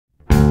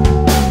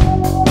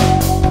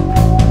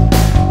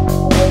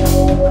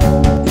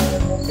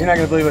not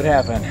gonna believe what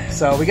happened.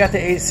 So we got the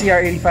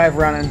CR85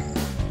 running.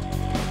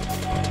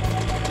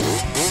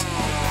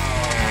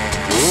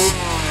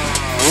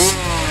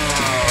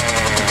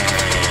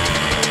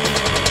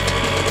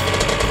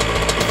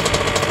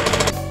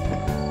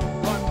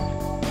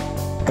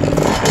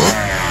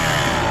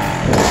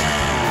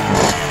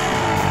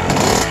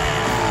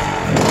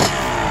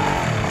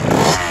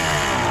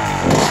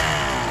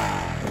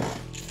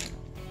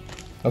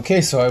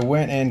 Okay, so I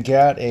went and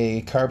got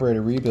a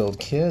carburetor rebuild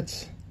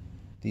kit.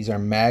 These are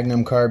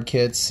Magnum carb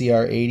kits,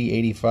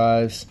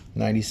 CR8085s,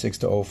 96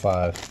 to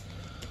 05.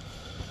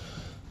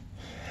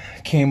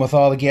 Came with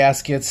all the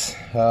gaskets.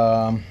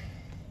 You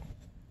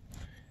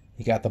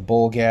got the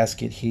bowl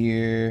gasket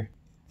here,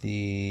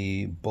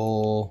 the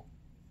bowl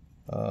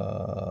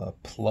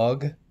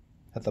plug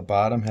at the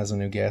bottom has a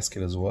new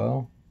gasket as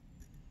well.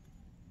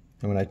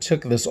 And when I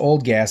took this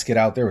old gasket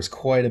out, there was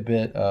quite a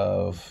bit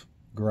of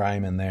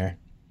grime in there.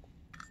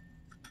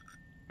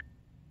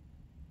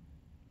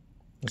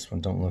 This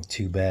one don't look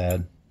too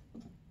bad.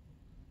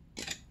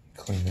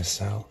 Clean this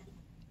out.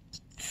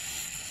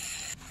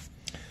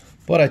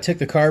 But I took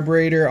the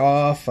carburetor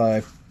off.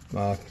 I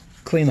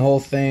cleaned the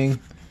whole thing,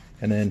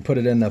 and then put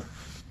it in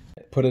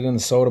the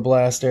soda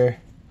blaster,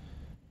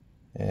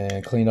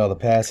 and cleaned all the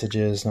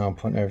passages. Now I'm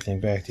putting everything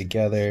back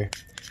together.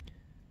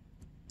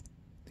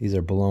 These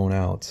are blown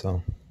out,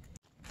 so.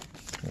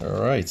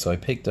 All right, so I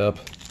picked up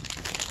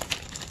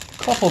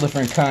a couple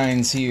different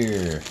kinds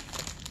here.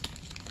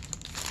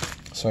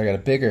 So I got a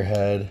bigger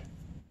head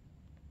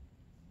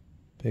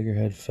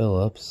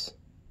Phillips,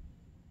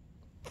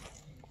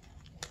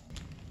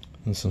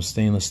 and some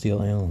stainless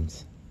steel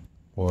Allens,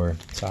 or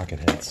socket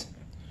heads.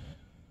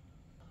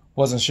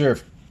 Wasn't sure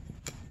if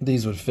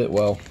these would fit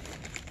well.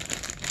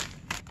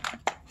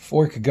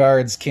 Fork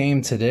guards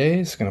came today,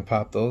 just gonna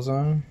pop those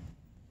on.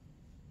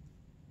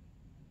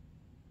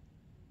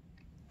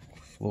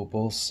 Float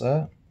bowl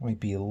set, might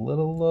be a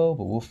little low,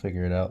 but we'll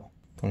figure it out.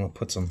 I'm gonna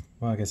put some,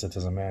 well, I guess it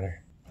doesn't matter.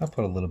 I'll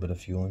put a little bit of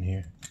fuel in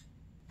here.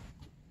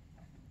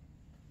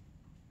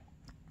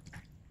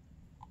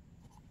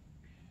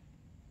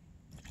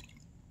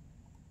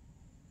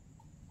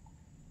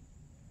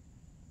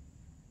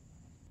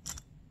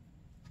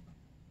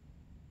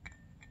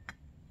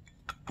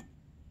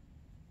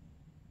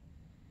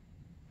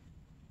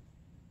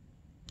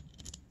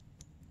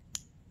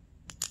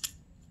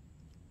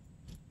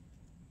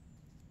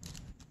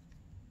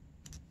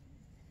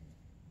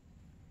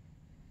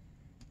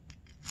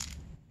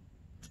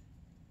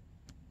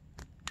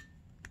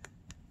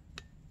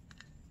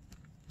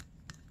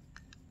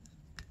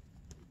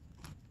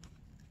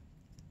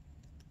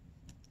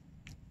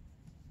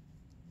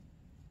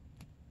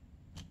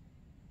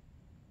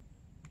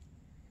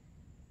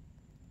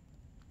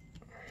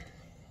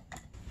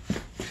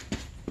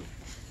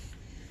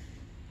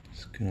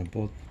 Gonna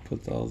both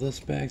put all this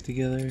back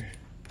together.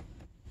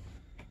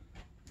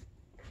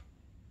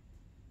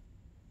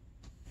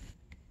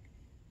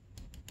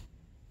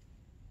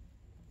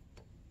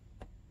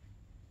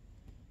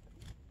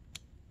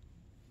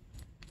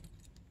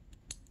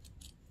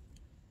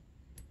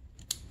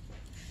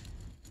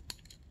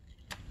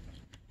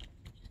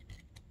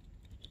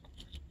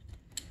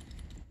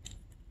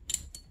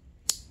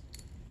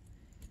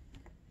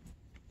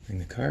 Bring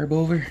the carb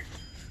over.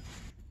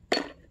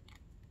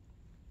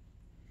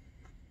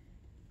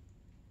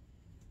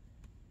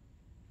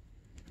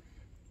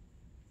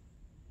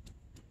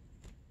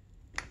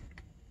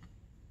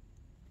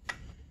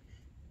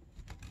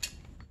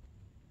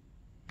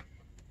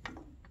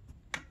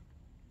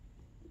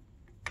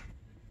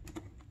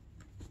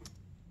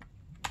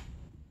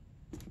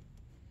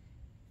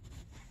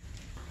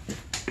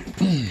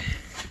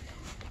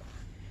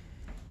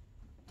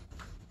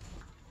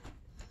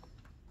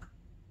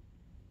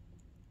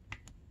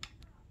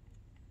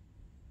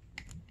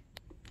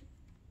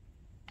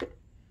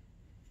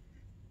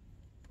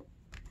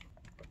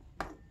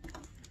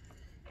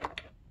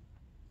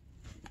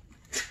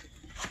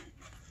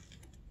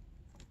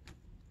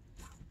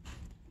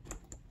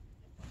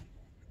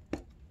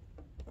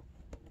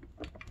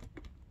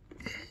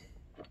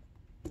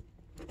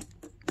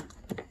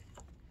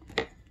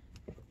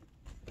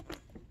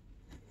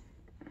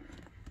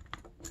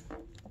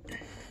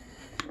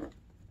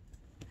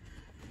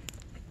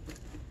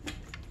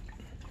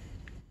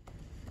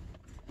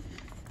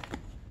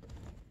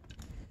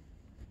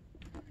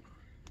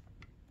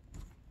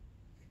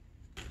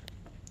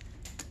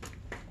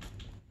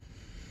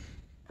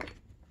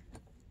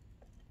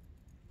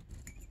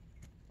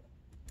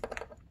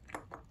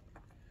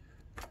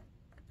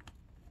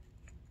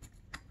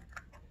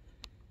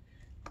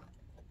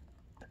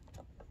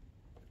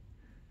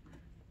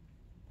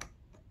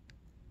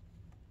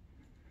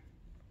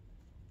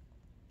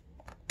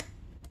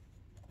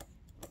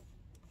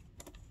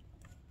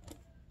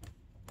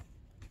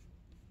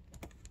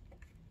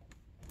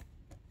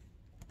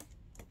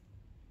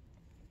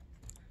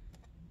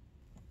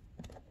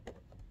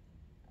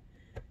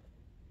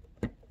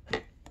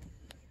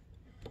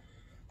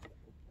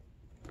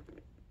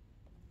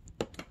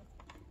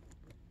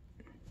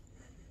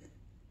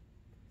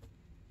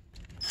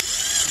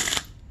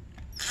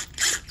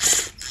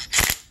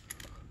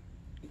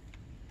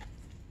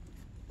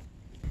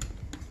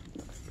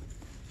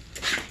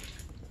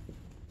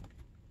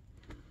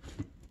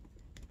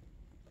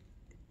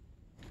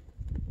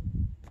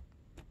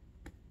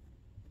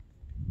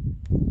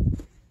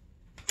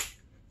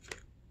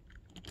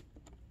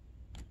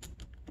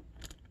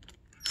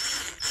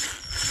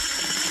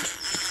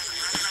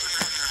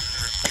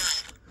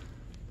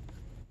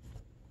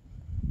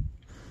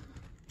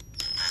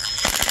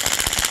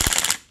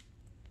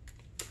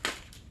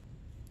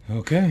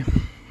 Okay,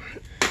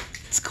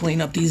 let's clean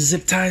up these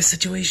zip tie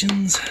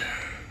situations.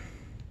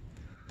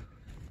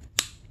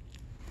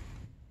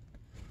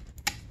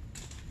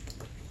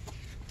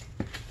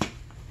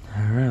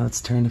 All right,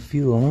 let's turn the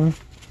fuel on.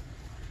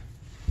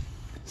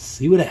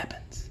 See what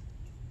happens.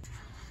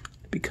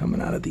 Be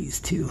coming out of these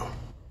too.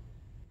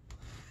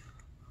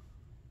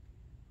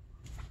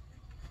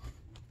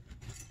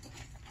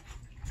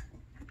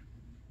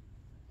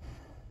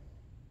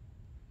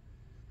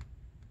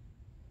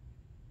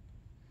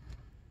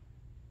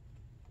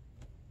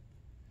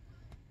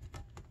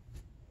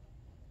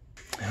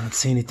 I don't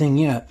see anything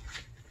yet.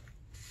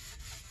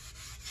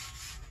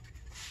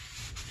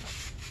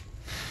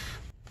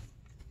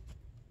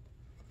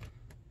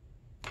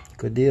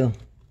 Good deal.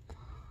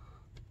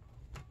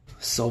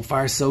 So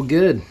far, so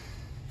good.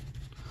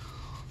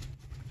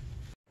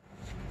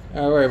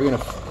 All right, we're gonna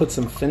put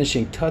some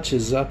finishing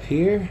touches up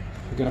here.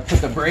 We're gonna put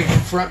the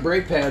front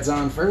brake pads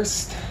on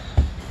first.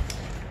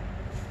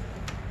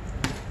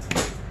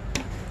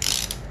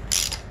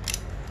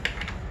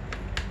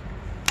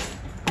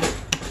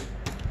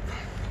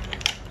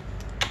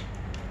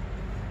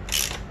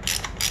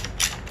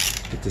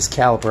 Get this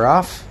caliper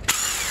off.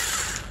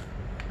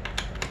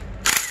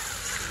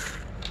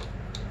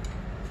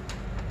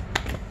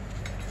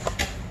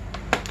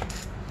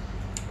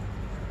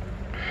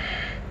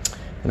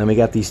 And then we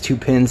got these 2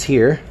 pins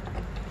here.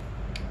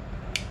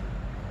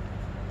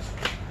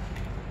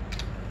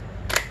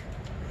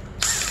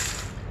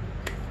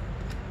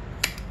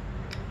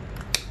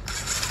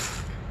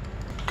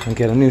 And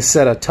get a new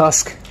set of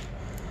Tusk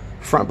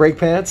front brake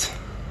pads.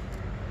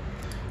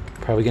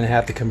 Probably gonna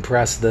have to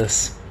compress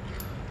this.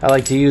 I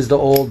like to use the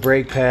old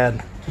brake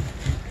pad.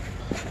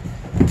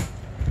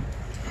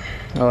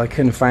 Well, I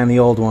couldn't find the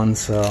old one,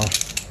 so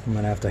I'm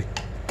gonna have to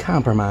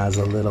compromise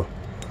a little.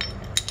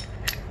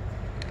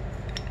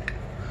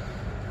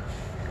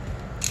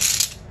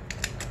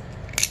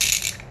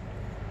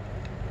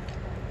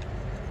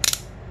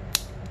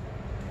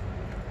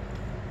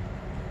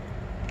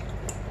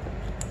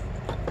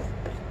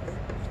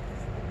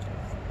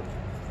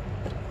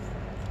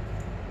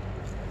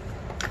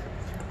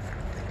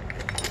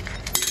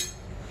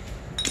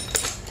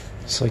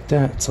 Just like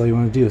that. That's all you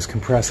want to do is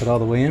compress it all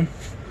the way in.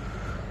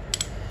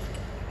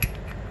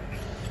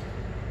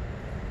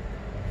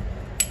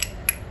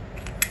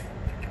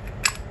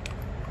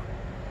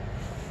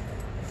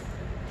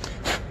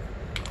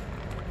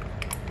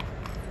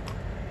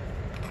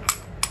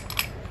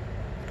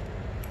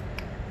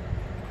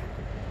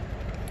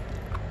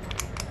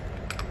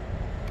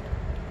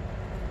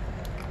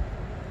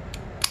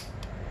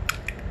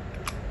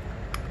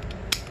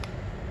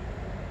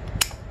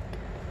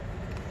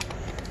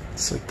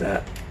 Just like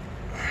that.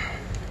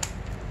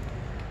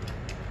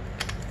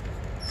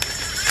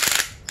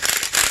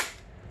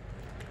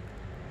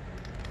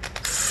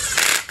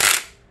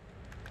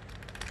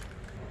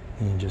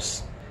 And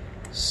just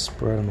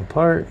spread them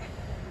apart.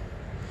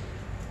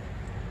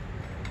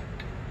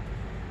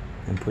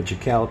 And put your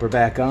caliper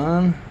back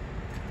on.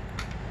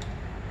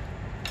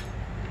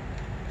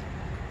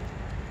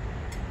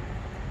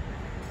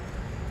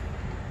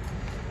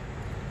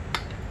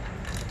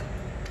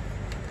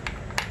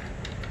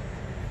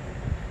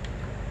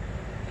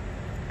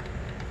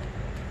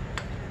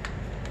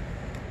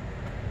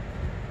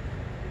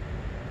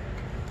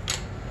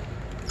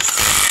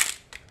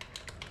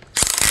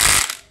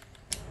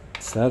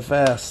 It's that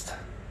fast.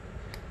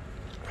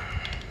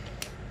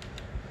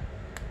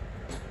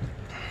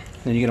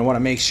 Then you're gonna want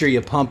to make sure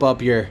you pump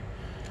up your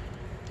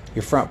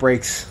front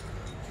brakes.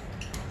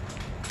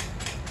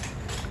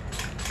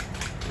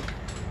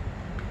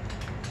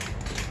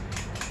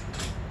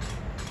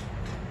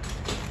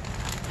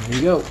 There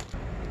you go.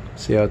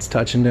 See how it's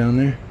touching down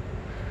there?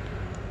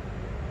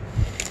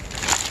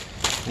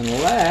 And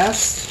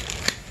last,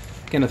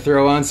 gonna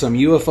throw on some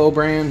UFO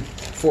brand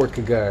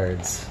Forca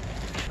guards.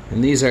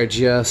 And these are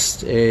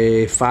just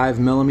a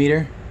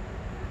 5mm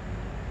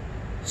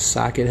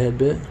socket head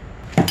bit.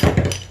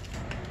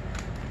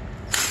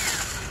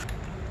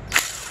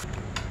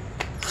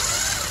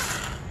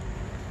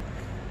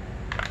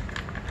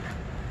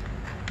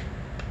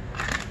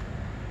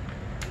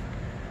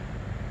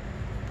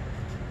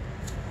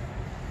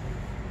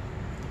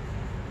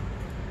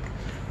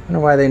 I wonder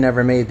why they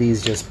never made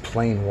these just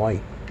plain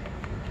white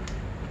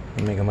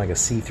and make them like a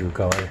see-through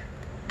color.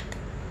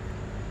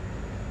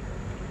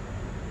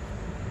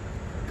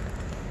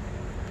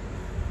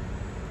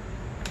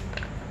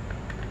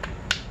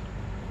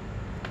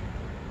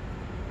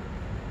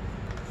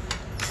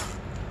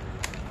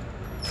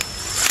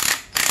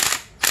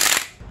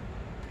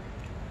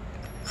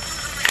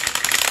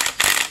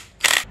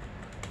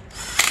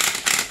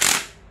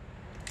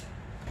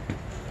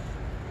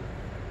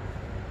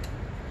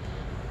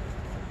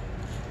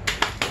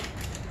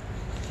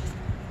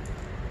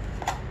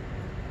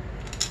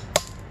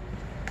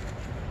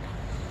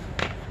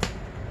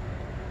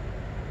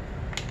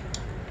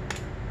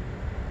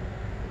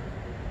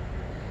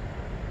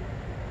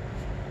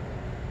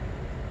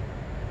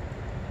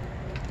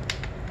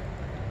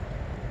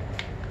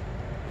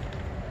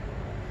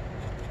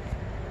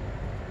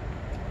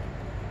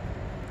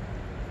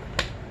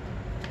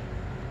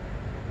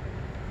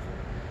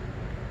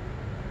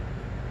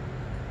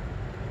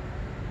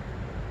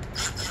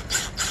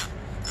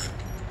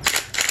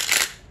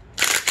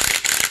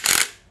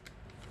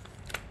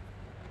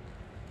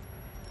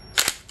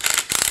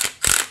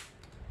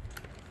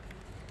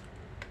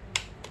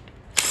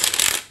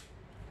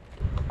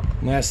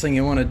 Last thing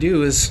you want to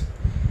do is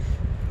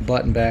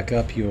button back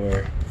up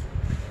your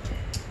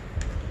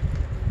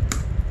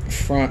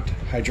front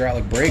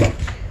hydraulic brake,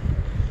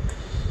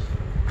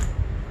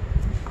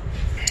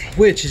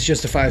 which is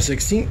just a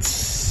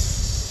 5/16.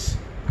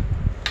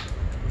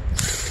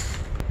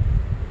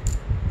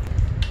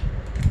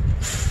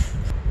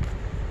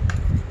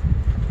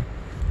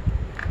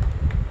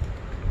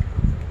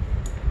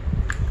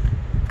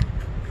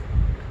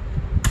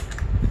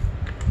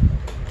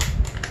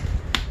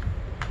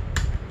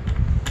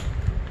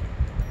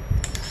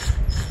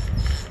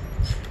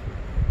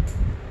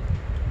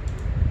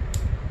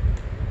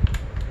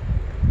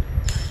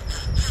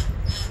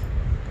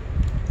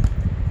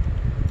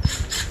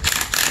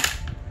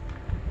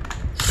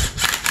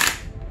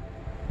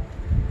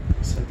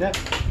 That.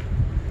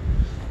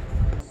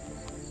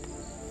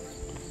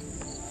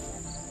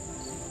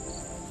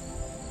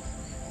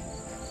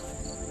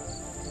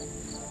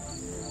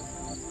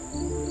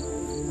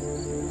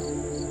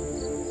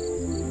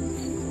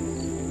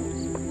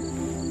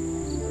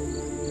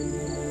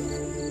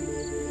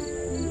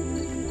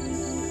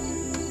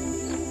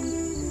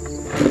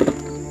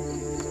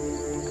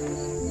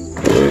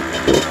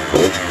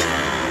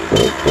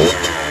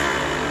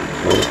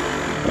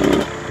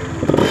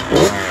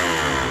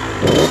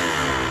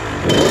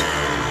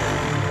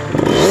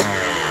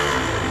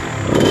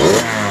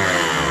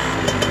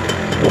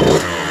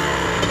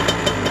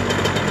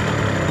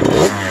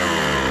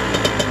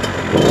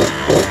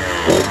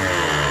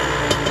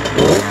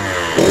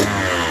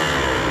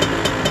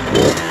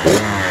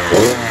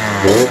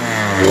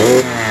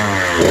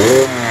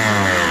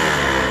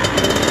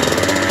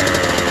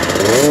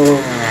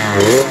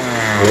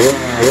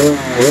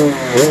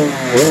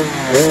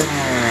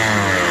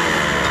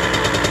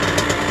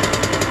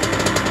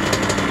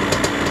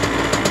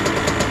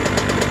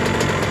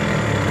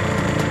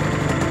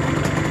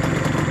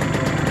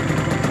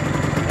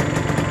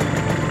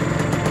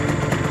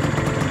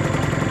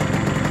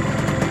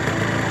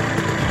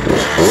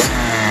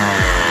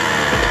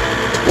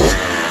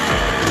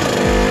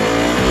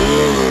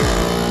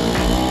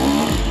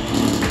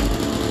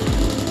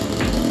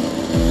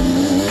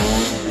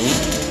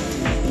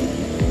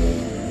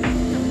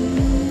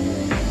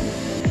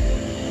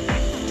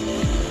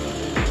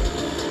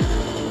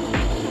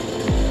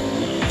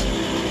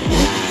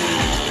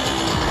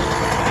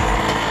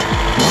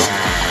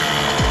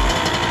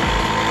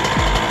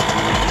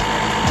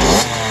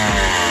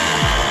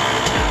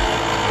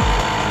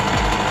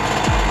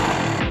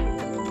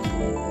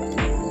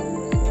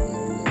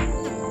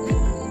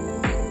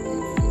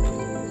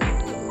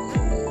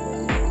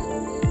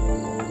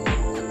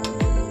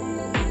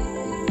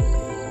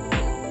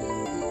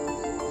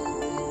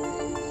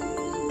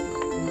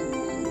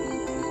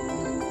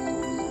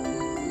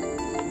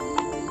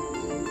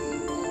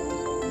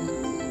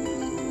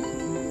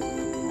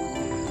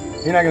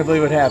 You're not going to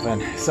believe what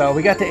happened. So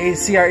we got the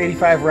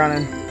CR85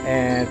 running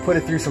and put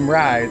it through some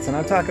rides. And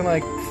I'm talking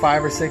like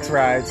 5 or 6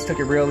 rides. Took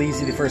it real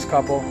easy the first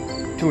couple,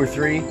 2 or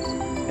 3.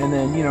 And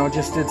then, you know,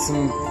 just did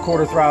some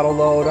quarter throttle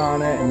load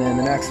on it. And then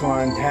the next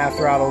one, half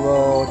throttle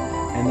load.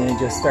 And then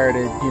just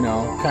started, you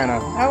know, kind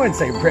of, I wouldn't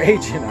say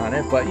raging on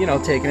it, but, you know,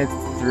 taking it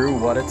through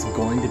what it's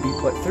going to be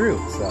put through.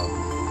 So,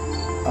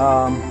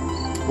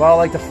 well,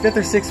 like the 5th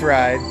or 6th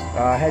ride,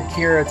 I had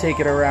Kira take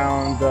it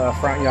around the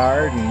front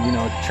yard and, you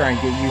know, try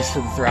and get used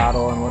to the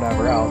throttle and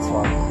whatever else.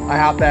 Well, I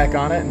hopped back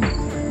on it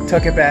and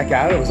took it back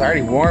out. It was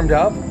already warmed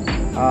up.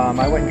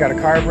 I went and got a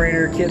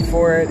carburetor kit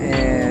for it,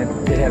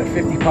 and it had a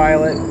 50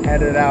 pilot,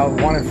 had it out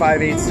 1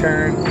 5/8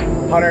 turn,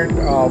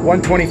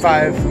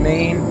 125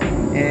 main,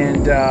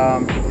 and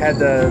had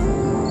the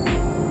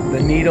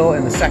needle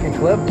and the second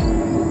clip,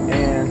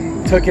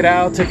 and took it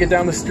out, took it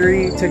down the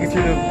street, took it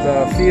through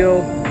the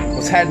field,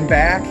 was heading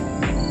back,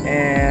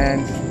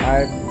 and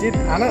I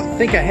don't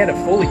think I had it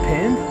fully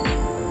pinned,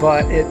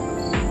 but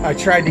I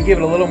tried to give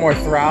it a little more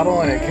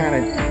throttle, and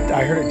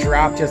I heard it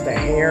drop just a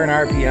hair in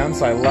RPM,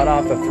 so I let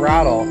off the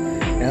throttle,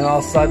 and all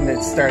of a sudden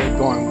it started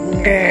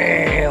going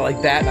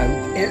like that,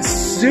 and as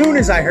soon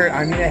as I heard,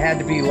 I mean, it had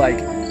to be like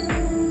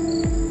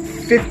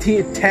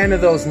 10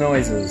 of those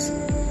noises,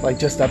 like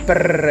just a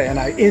brrr, and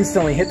I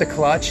instantly hit the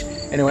clutch,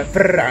 and it went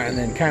brrr, and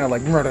then kind of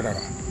like,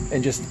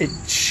 and just, it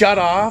shut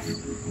off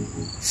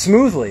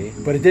smoothly,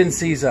 but it didn't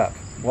seize up.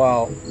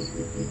 Well,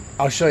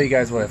 I'll show you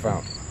guys what I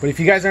found. But if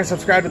you guys aren't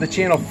subscribed to the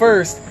channel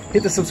first,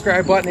 hit the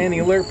subscribe button and the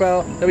alert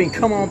bell. Then we can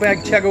come on back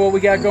and check out what we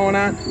got going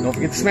on. Don't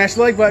forget to smash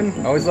the like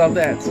button. Always love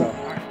that. So.